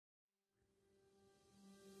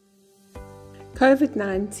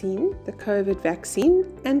COVID-19, the COVID vaccine,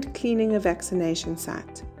 and cleaning a vaccination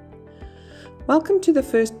site. Welcome to the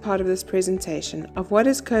first part of this presentation of what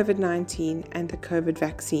is COVID-19 and the COVID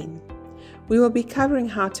vaccine. We will be covering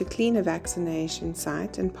how to clean a vaccination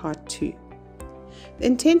site in part 2. The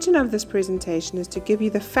intention of this presentation is to give you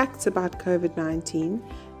the facts about COVID-19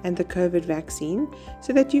 and the COVID vaccine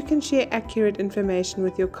so that you can share accurate information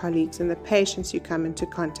with your colleagues and the patients you come into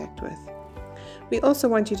contact with. We also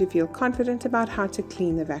want you to feel confident about how to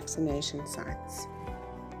clean the vaccination sites.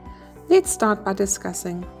 Let's start by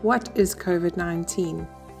discussing what is COVID-19.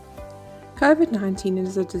 COVID-19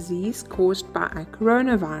 is a disease caused by a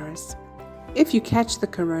coronavirus. If you catch the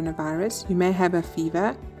coronavirus, you may have a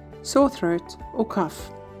fever, sore throat, or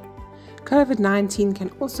cough. COVID-19 can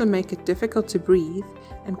also make it difficult to breathe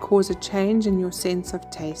and cause a change in your sense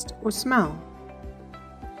of taste or smell.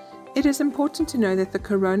 It is important to know that the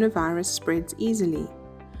coronavirus spreads easily.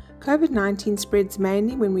 COVID-19 spreads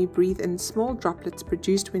mainly when we breathe in small droplets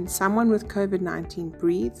produced when someone with COVID-19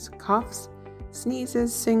 breathes, coughs,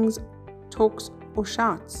 sneezes, sings, talks, or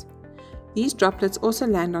shouts. These droplets also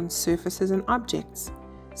land on surfaces and objects.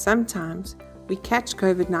 Sometimes we catch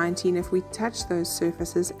COVID-19 if we touch those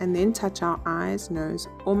surfaces and then touch our eyes, nose,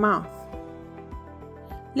 or mouth.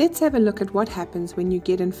 Let's have a look at what happens when you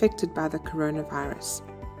get infected by the coronavirus.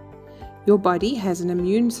 Your body has an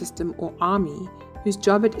immune system or army whose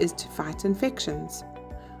job it is to fight infections.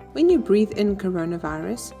 When you breathe in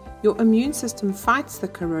coronavirus, your immune system fights the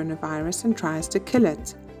coronavirus and tries to kill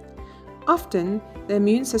it. Often, the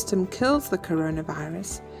immune system kills the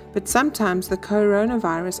coronavirus, but sometimes the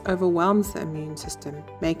coronavirus overwhelms the immune system,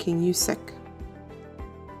 making you sick.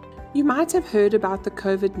 You might have heard about the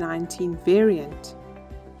COVID-19 variant.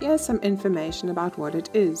 Here's some information about what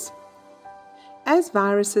it is. As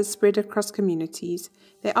viruses spread across communities,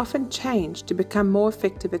 they often change to become more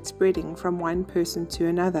effective at spreading from one person to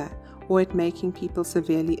another or at making people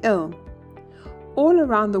severely ill. All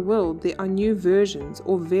around the world, there are new versions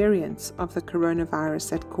or variants of the coronavirus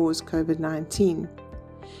that cause COVID-19.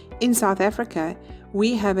 In South Africa,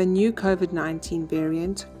 we have a new COVID-19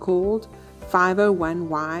 variant called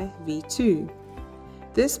 501Y.V2.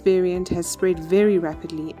 This variant has spread very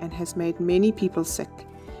rapidly and has made many people sick,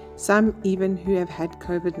 some even who have had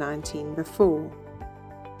COVID-19 before.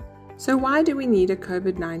 So why do we need a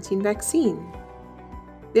COVID-19 vaccine?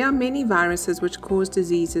 There are many viruses which cause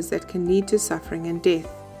diseases that can lead to suffering and death.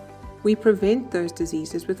 We prevent those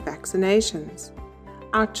diseases with vaccinations.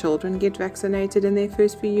 Our children get vaccinated in their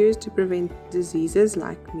first few years to prevent diseases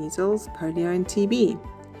like measles, polio, and TB.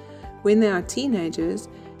 When they are teenagers,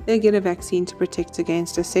 they get a vaccine to protect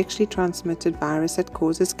against a sexually transmitted virus that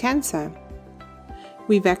causes cancer.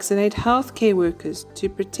 We vaccinate healthcare workers to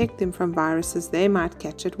protect them from viruses they might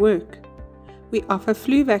catch at work. We offer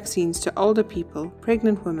flu vaccines to older people,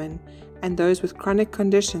 pregnant women, and those with chronic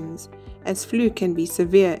conditions, as flu can be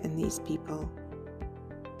severe in these people.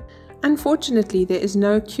 Unfortunately, there is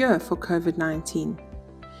no cure for COVID-19.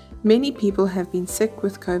 Many people have been sick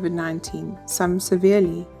with COVID-19, some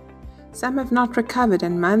severely. Some have not recovered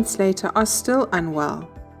and months later are still unwell.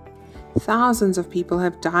 Thousands of people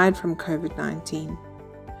have died from COVID-19.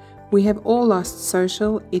 We have all lost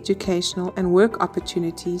social, educational, and work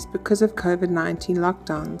opportunities because of COVID-19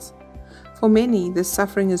 lockdowns. For many, the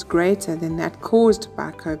suffering is greater than that caused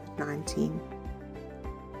by COVID-19.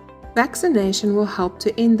 Vaccination will help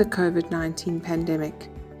to end the COVID-19 pandemic.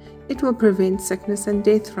 It will prevent sickness and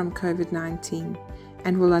death from COVID-19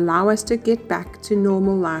 and will allow us to get back to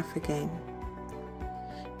normal life again.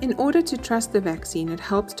 In order to trust the vaccine, it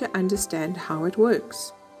helps to understand how it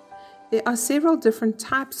works. There are several different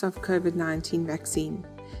types of COVID-19 vaccine.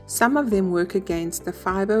 Some of them work against the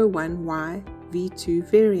 501Y.V2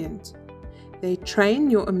 variant. They train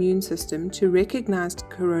your immune system to recognize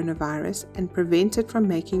coronavirus and prevent it from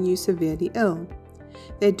making you severely ill.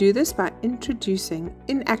 They do this by introducing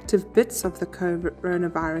inactive bits of the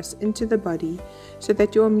coronavirus into the body so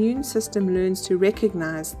that your immune system learns to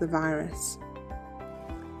recognize the virus.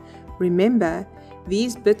 Remember,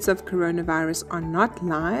 these bits of coronavirus are not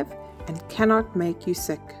live and cannot make you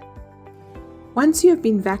sick. Once you have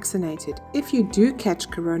been vaccinated, if you do catch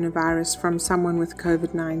coronavirus from someone with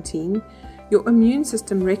COVID-19, your immune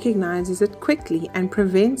system recognizes it quickly and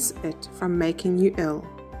prevents it from making you ill.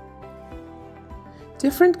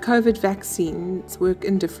 Different COVID vaccines work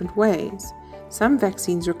in different ways. Some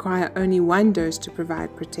vaccines require only one dose to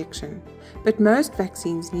provide protection, but most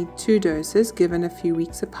vaccines need 2 doses given a few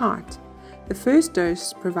weeks apart. The first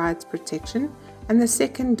dose provides protection, and the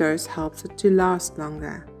second dose helps it to last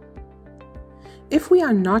longer. If we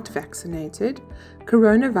are not vaccinated,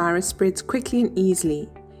 coronavirus spreads quickly and easily.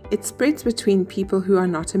 It spreads between people who are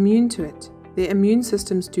not immune to it. Their immune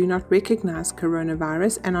systems do not recognize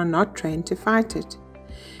coronavirus and are not trained to fight it.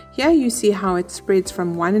 Here you see how it spreads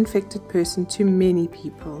from one infected person to many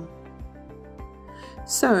people.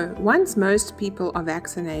 So, once most people are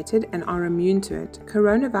vaccinated and are immune to it,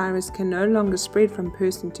 coronavirus can no longer spread from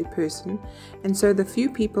person to person, and so the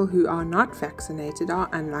few people who are not vaccinated are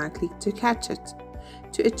unlikely to catch it.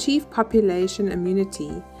 To achieve population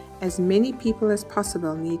immunity, as many people as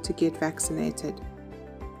possible need to get vaccinated.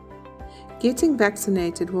 Getting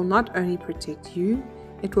vaccinated will not only protect you,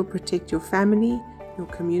 it will protect your family, your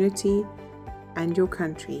community, and your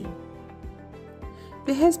country.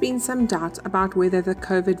 There has been some doubt about whether the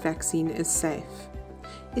COVID vaccine is safe.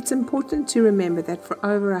 It's important to remember that for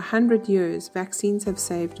over 100 years, vaccines have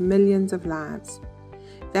saved millions of lives.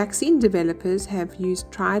 Vaccine developers have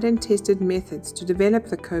used tried and tested methods to develop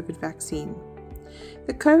the COVID vaccine.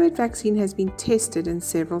 The COVID vaccine has been tested in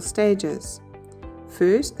several stages.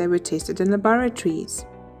 First, they were tested in laboratories,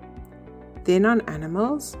 then on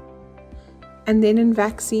animals, and then in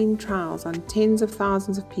vaccine trials on tens of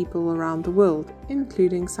thousands of people around the world,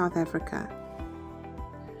 including South Africa.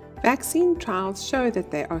 Vaccine trials show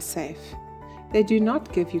that they are safe. They do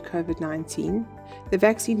not give you COVID-19, the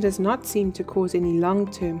vaccine does not seem to cause any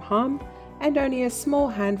long-term harm, and only a small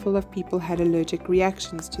handful of people had allergic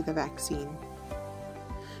reactions to the vaccine.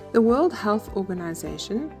 The World Health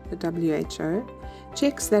Organization, the WHO,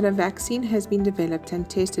 checks that a vaccine has been developed and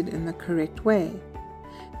tested in the correct way.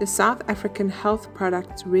 The South African Health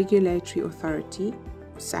Products Regulatory Authority,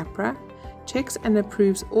 SAHPRA, checks and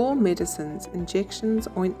approves all medicines, injections,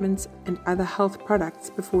 ointments, and other health products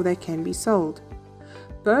before they can be sold.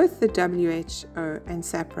 Both the WHO and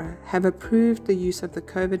SAHPRA have approved the use of the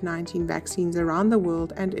COVID-19 vaccines around the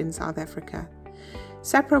world and in South Africa.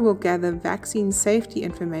 SAHPRA will gather vaccine safety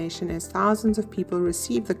information as thousands of people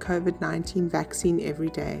receive the COVID-19 vaccine every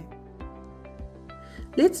day.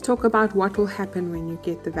 Let's talk about what will happen when you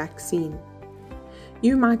get the vaccine.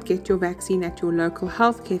 You might get your vaccine at your local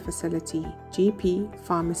healthcare facility, GP,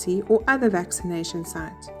 pharmacy, or other vaccination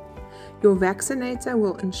site. Your vaccinator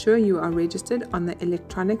will ensure you are registered on the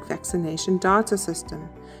Electronic Vaccination Data System,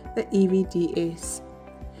 the EVDS.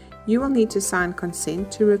 You will need to sign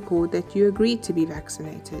consent to record that you agreed to be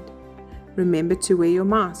vaccinated. Remember to wear your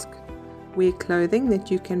mask. Wear clothing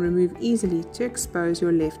that you can remove easily to expose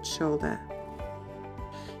your left shoulder.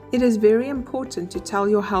 It is very important to tell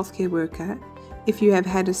your healthcare worker if you have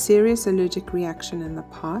had a serious allergic reaction in the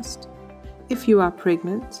past, if you are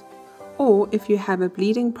pregnant, or if you have a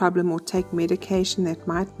bleeding problem or take medication that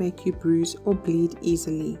might make you bruise or bleed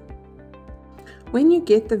easily. When you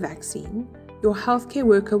get the vaccine, your healthcare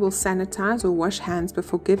worker will sanitize or wash hands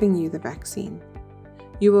before giving you the vaccine.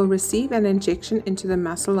 You will receive an injection into the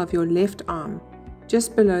muscle of your left arm,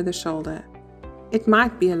 just below the shoulder. It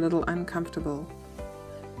might be a little uncomfortable.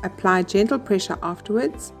 Apply gentle pressure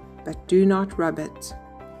afterwards, but do not rub it.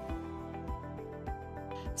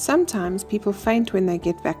 Sometimes people faint when they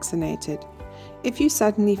get vaccinated. If you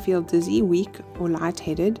suddenly feel dizzy, weak, or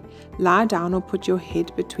lightheaded, lie down or put your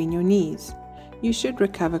head between your knees. You should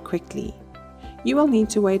recover quickly. You will need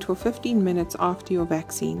to wait for 15 minutes after your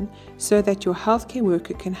vaccine so that your healthcare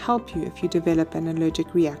worker can help you if you develop an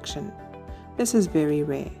allergic reaction. This is very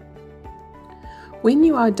rare. When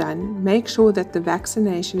you are done, make sure that the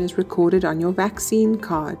vaccination is recorded on your vaccine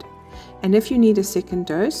card. And if you need a second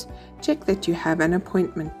dose, check that you have an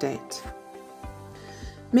appointment date.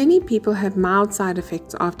 Many people have mild side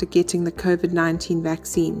effects after getting the COVID-19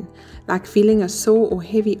 vaccine, like feeling a sore or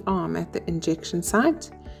heavy arm at the injection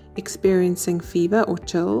site, experiencing fever or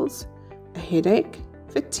chills, a headache,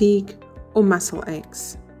 fatigue, or muscle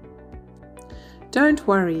aches. Don't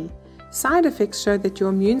worry. Side effects show that your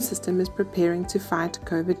immune system is preparing to fight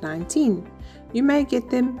COVID-19. You may get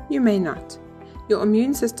them, you may not. Your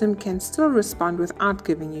immune system can still respond without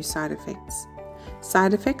giving you side effects.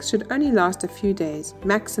 Side effects should only last a few days,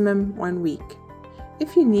 maximum 1 week.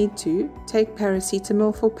 If you need to, take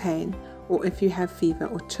paracetamol for pain or if you have fever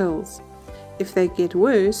or chills. If they get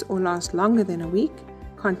worse or last longer than a week,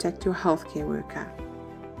 contact your healthcare worker.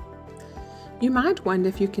 You might wonder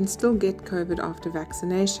if you can still get COVID after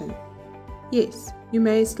vaccination. Yes, you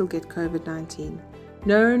may still get COVID-19.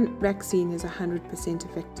 No vaccine is 100%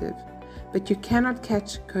 effective, but you cannot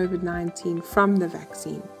catch COVID-19 from the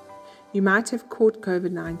vaccine. You might have caught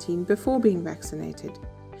COVID-19 before being vaccinated.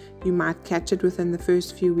 You might catch it within the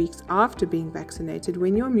first few weeks after being vaccinated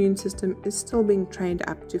when your immune system is still being trained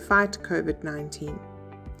up to fight COVID-19.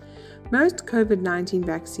 Most COVID-19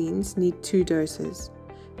 vaccines need 2 doses.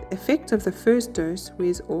 The effect of the first dose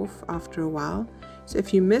wears off after a while, So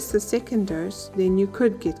if you miss the second dose, then you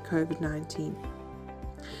could get COVID-19.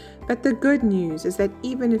 But the good news is that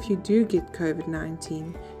even if you do get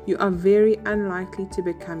COVID-19, you are very unlikely to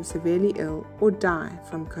become severely ill or die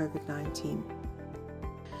from COVID-19.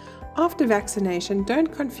 After vaccination, don't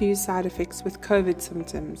confuse side effects with COVID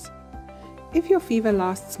symptoms. If your fever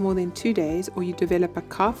lasts more than 2 days, or you develop a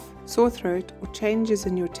cough, sore throat, or changes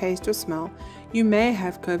in your taste or smell, you may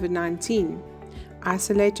have COVID-19.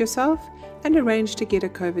 Isolate yourself and arrange to get a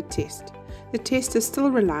COVID test. The test is still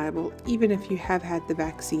reliable even if you have had the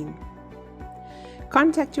vaccine.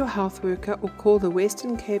 Contact your health worker or call the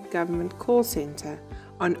Western Cape Government Call Centre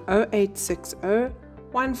on 0860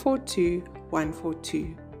 142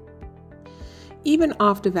 142. Even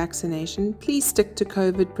after vaccination, please stick to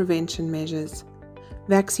COVID prevention measures.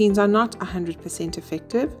 Vaccines are not 100%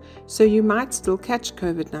 effective, so you might still catch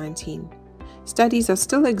COVID-19. Studies are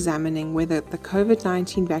still examining whether the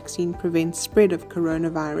COVID-19 vaccine prevents spread of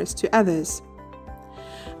coronavirus to others.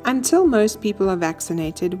 Until most people are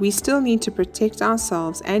vaccinated, we still need to protect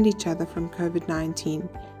ourselves and each other from COVID-19,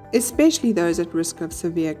 especially those at risk of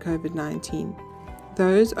severe COVID-19.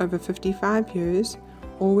 Those over 55 years,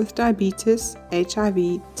 or with diabetes,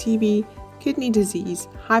 HIV, TB, kidney disease,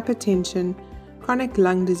 hypertension, chronic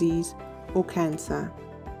lung disease, or cancer.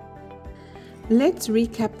 Let's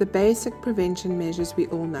recap the basic prevention measures we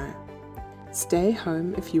all know. Stay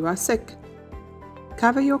home if you are sick.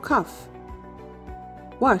 Cover your cough.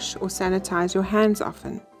 Wash or sanitize your hands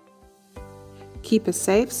often. Keep a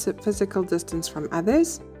safe physical distance from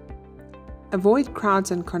others. Avoid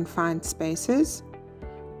crowds and confined spaces.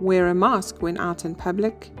 Wear a mask when out in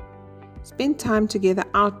public. Spend time together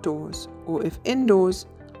outdoors, or if indoors,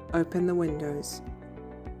 open the windows.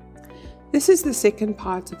 This is the second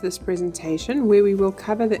part of this presentation, where we will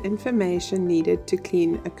cover the information needed to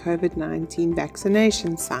clean a COVID-19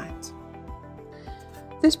 vaccination site.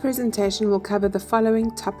 This presentation will cover the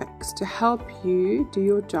following topics to help you do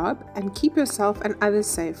your job and keep yourself and others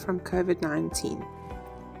safe from COVID-19.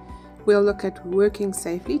 We'll look at working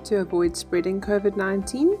safely to avoid spreading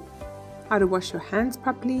COVID-19, how to wash your hands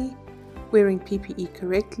properly, wearing PPE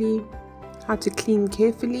correctly, how to clean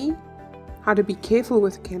carefully, how to be careful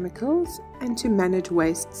with chemicals, and to manage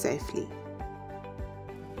waste safely.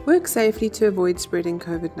 Work safely to avoid spreading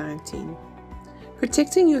COVID-19.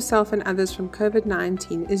 Protecting yourself and others from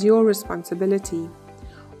COVID-19 is your responsibility.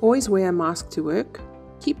 Always wear a mask to work,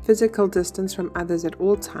 keep physical distance from others at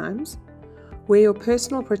all times, wear your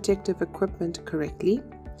personal protective equipment correctly,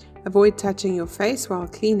 avoid touching your face while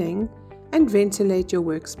cleaning, and ventilate your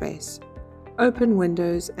workspace. Open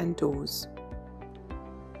windows and doors.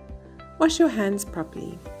 Wash your hands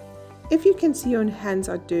properly. If you can see your hands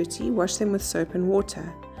are dirty, wash them with soap and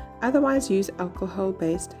water. Otherwise, use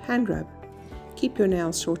alcohol-based hand rub. Keep your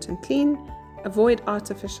nails short and clean. Avoid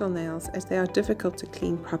artificial nails as they are difficult to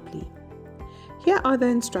clean properly. Here are the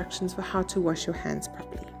instructions for how to wash your hands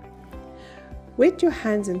properly. Wet your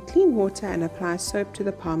hands in clean water and apply soap to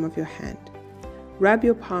the palm of your hand. Rub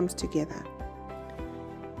your palms together.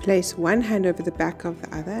 Place one hand over the back of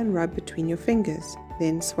the other and rub between your fingers.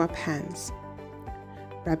 Then swap hands.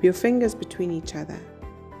 Rub your fingers between each other.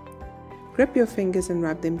 Grip your fingers and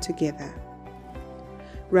rub them together.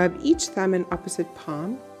 Rub each thumb in opposite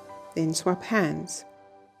palm, then swap hands.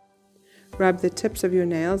 Rub the tips of your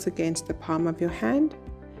nails against the palm of your hand,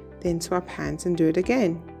 then swap hands and do it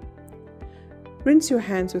again. Rinse your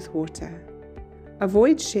hands with water.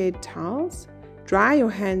 Avoid shared towels. Dry your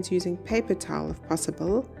hands using paper towel if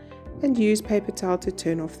possible, and use paper towel to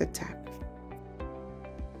turn off the tap.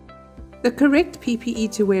 The correct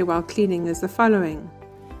PPE to wear while cleaning is the following: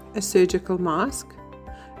 a surgical mask,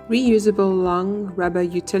 reusable long rubber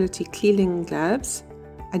utility cleaning gloves,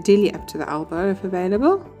 ideally up to the elbow if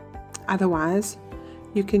available. Otherwise,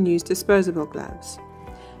 you can use disposable gloves,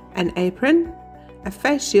 an apron, a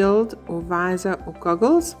face shield or visor or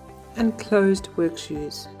goggles, and closed work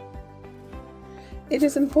shoes. It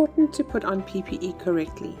is important to put on PPE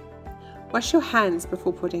correctly. Wash your hands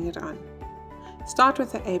before putting it on. Start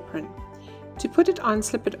with the apron. To put it on,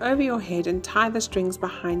 slip it over your head and tie the strings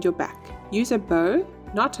behind your back. Use a bow,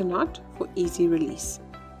 not a knot, for easy release.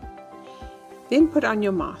 Then put on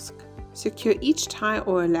your mask. Secure each tie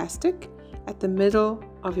or elastic at the middle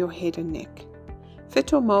of your head and neck.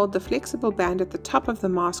 Fit or mold the flexible band at the top of the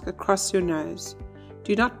mask across your nose.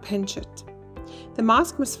 Do not pinch it. The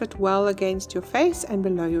mask must fit well against your face and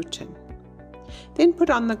below your chin. Then put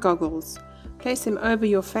on the goggles. Place them over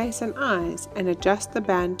your face and eyes and adjust the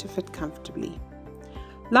band to fit comfortably.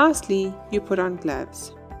 Lastly, you put on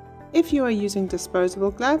gloves. If you are using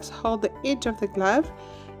disposable gloves, hold the edge of the glove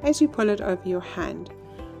as you pull it over your hand.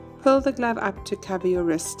 Pull the glove up to cover your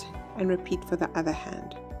wrist and repeat for the other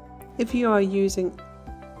hand. If you are using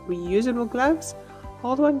reusable gloves,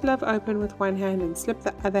 hold one glove open with one hand and slip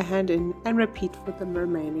the other hand in and repeat for the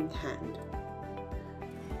remaining hand.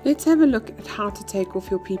 Let's have a look at how to take off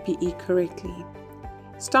your PPE correctly.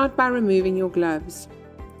 Start by removing your gloves.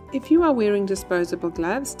 If you are wearing disposable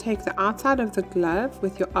gloves, take the outside of the glove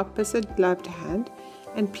with your opposite gloved hand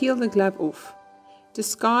and peel the glove off.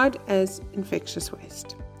 Discard as infectious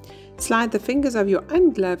waste. Slide the fingers of your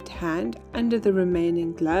ungloved hand under the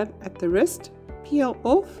remaining glove at the wrist, peel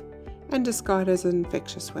off, and discard as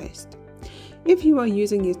infectious waste. If you are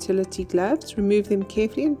using utility gloves, remove them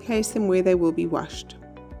carefully and place them where they will be washed.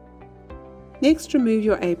 Next, remove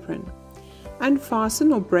your apron.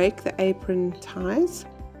 Unfasten or break the apron ties.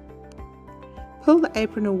 Pull the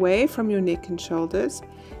apron away from your neck and shoulders,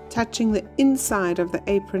 touching the inside of the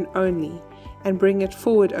apron only, and bring it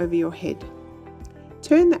forward over your head.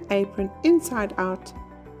 Turn the apron inside out,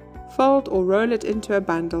 fold or roll it into a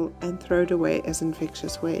bundle and throw it away as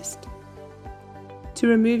infectious waste. To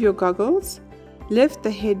remove your goggles, lift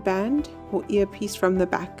the headband or earpiece from the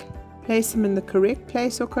back. Place them in the correct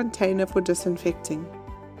place or container for disinfecting.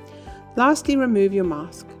 Lastly, remove your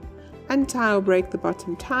mask. Untie or break the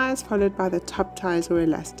bottom ties, followed by the top ties or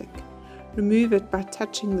elastic. Remove it by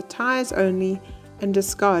touching the ties only and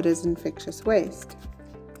discard as infectious waste.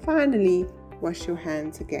 Finally, wash your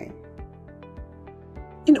hands again.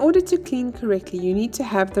 In order to clean correctly, you need to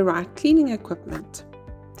have the right cleaning equipment.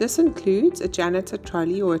 This includes a janitor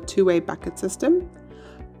trolley or a two-way bucket system,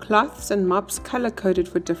 cloths and mops color-coded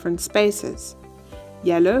for different spaces,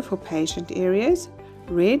 yellow for patient areas,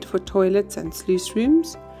 red for toilets and sluice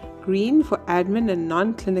rooms, green for admin and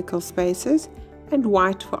non-clinical spaces, and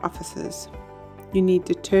white for offices. You need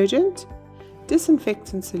detergent,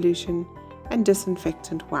 disinfectant solution, and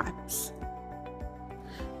disinfectant wipes.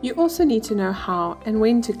 You also need to know how and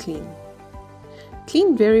when to clean.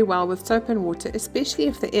 Clean very well with soap and water, especially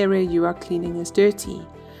if the area you are cleaning is dirty,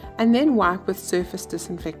 and then wipe with surface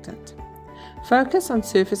disinfectant. Focus on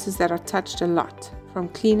surfaces that are touched a lot, from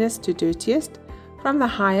cleanest to dirtiest, from the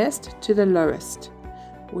highest to the lowest,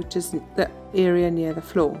 which is the area near the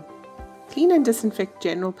floor. Clean and disinfect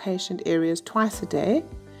general patient areas twice a day.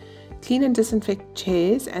 Clean and disinfect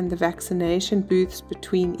chairs and the vaccination booths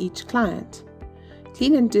between each client.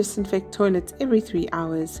 Clean and disinfect toilets every 3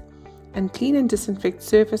 hours. And clean and disinfect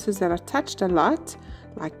surfaces that are touched a lot,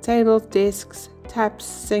 like tables, desks, taps,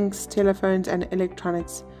 sinks, telephones, and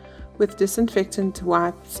electronics, with disinfectant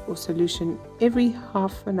wipes or solution every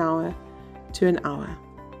half an hour to an hour.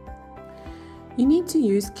 You need to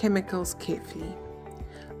use chemicals carefully.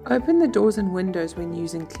 Open the doors and windows when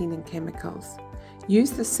using cleaning chemicals.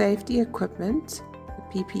 Use the safety equipment,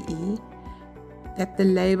 the PPE, that the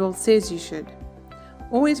label says you should.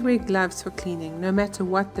 Always wear gloves for cleaning, no matter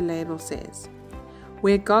what the label says.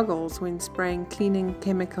 Wear goggles when spraying cleaning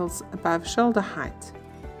chemicals above shoulder height.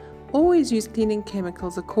 Always use cleaning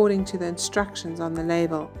chemicals according to the instructions on the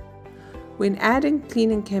label. When adding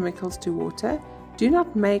cleaning chemicals to water, do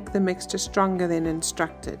not make the mixture stronger than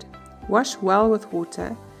instructed. Wash well with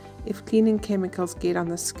water if cleaning chemicals get on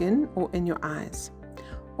the skin or in your eyes.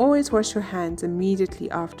 Always wash your hands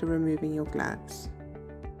immediately after removing your gloves.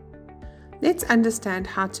 Let's understand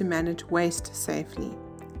how to manage waste safely.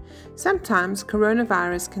 Sometimes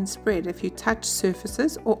coronavirus can spread if you touch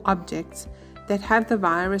surfaces or objects that have the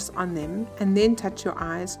virus on them and then touch your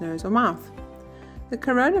eyes, nose, or mouth. The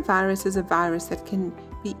coronavirus is a virus that can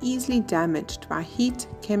be easily damaged by heat,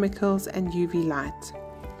 chemicals, and UV light.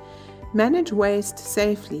 Manage waste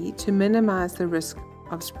safely to minimize the risk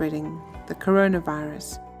of spreading the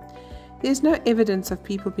coronavirus. There's no evidence of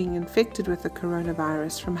people being infected with the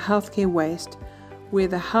coronavirus from healthcare waste where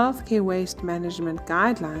the healthcare waste management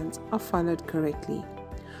guidelines are followed correctly.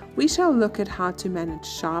 We shall look at how to manage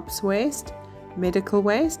sharps waste, medical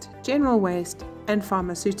waste, general waste, and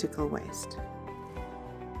pharmaceutical waste.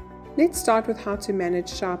 Let's start with how to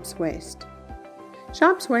manage sharps waste.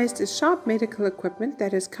 Sharps waste is sharp medical equipment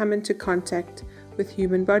that has come into contact with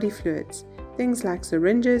human body fluids, things like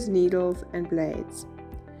syringes, needles, and blades.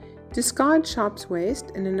 Discard sharps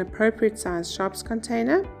waste in an appropriate size sharps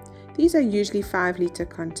container. These are usually 5-liter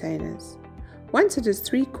containers. Once it is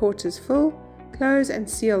 3/4 full, close and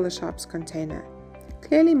seal the sharps container.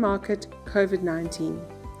 Clearly mark it COVID-19.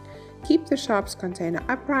 Keep the sharps container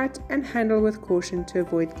upright and handle with caution to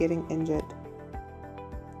avoid getting injured.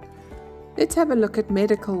 Let's have a look at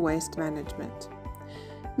medical waste management.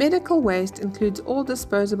 Medical waste includes all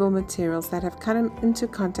disposable materials that have come into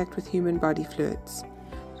contact with human body fluids,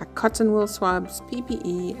 like cotton wool swabs,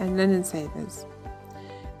 PPE, and linen savers.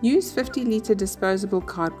 Use 50-litre disposable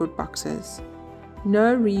cardboard boxes.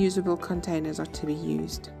 No reusable containers are to be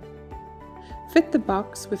used. Fit the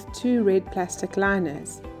box with 2 red plastic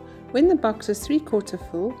liners. When the box is 3/4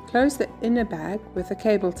 full, close the inner bag with a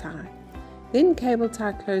cable tie. Then cable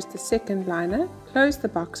tie close the second liner, close the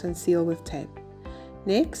box and seal with tape.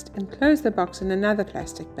 Next, enclose the box in another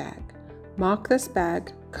plastic bag. Mark this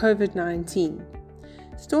bag COVID-19.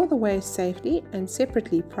 Store the waste safely and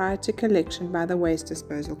separately prior to collection by the waste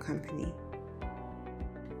disposal company.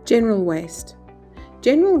 General waste.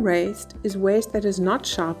 General waste is waste that is not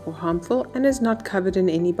sharp or harmful and is not covered in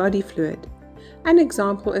any body fluid. An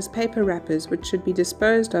example is paper wrappers, which should be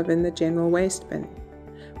disposed of in the general waste bin.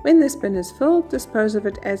 When this bin is filled, dispose of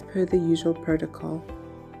it as per the usual protocol.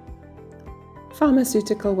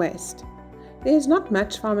 Pharmaceutical waste. There is not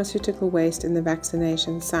much pharmaceutical waste in the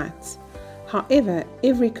vaccination sites. However,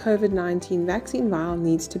 every COVID-19 vaccine vial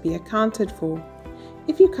needs to be accounted for.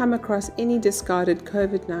 If you come across any discarded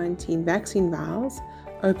COVID-19 vaccine vials,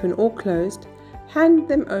 open or closed, hand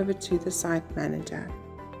them over to the site manager.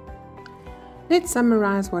 Let's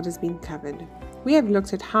summarize what has been covered. We have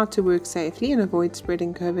looked at how to work safely and avoid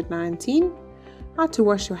spreading COVID-19, how to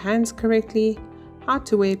wash your hands correctly, how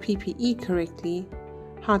to wear PPE correctly,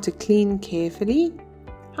 how to clean carefully,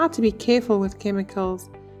 how to be careful with chemicals,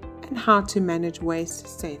 and how to manage waste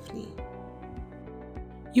safely.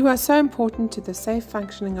 You are so important to the safe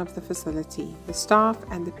functioning of the facility, the staff,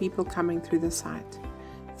 and the people coming through the site.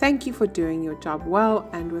 Thank you for doing your job well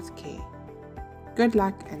and with care. Good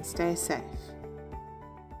luck and stay safe.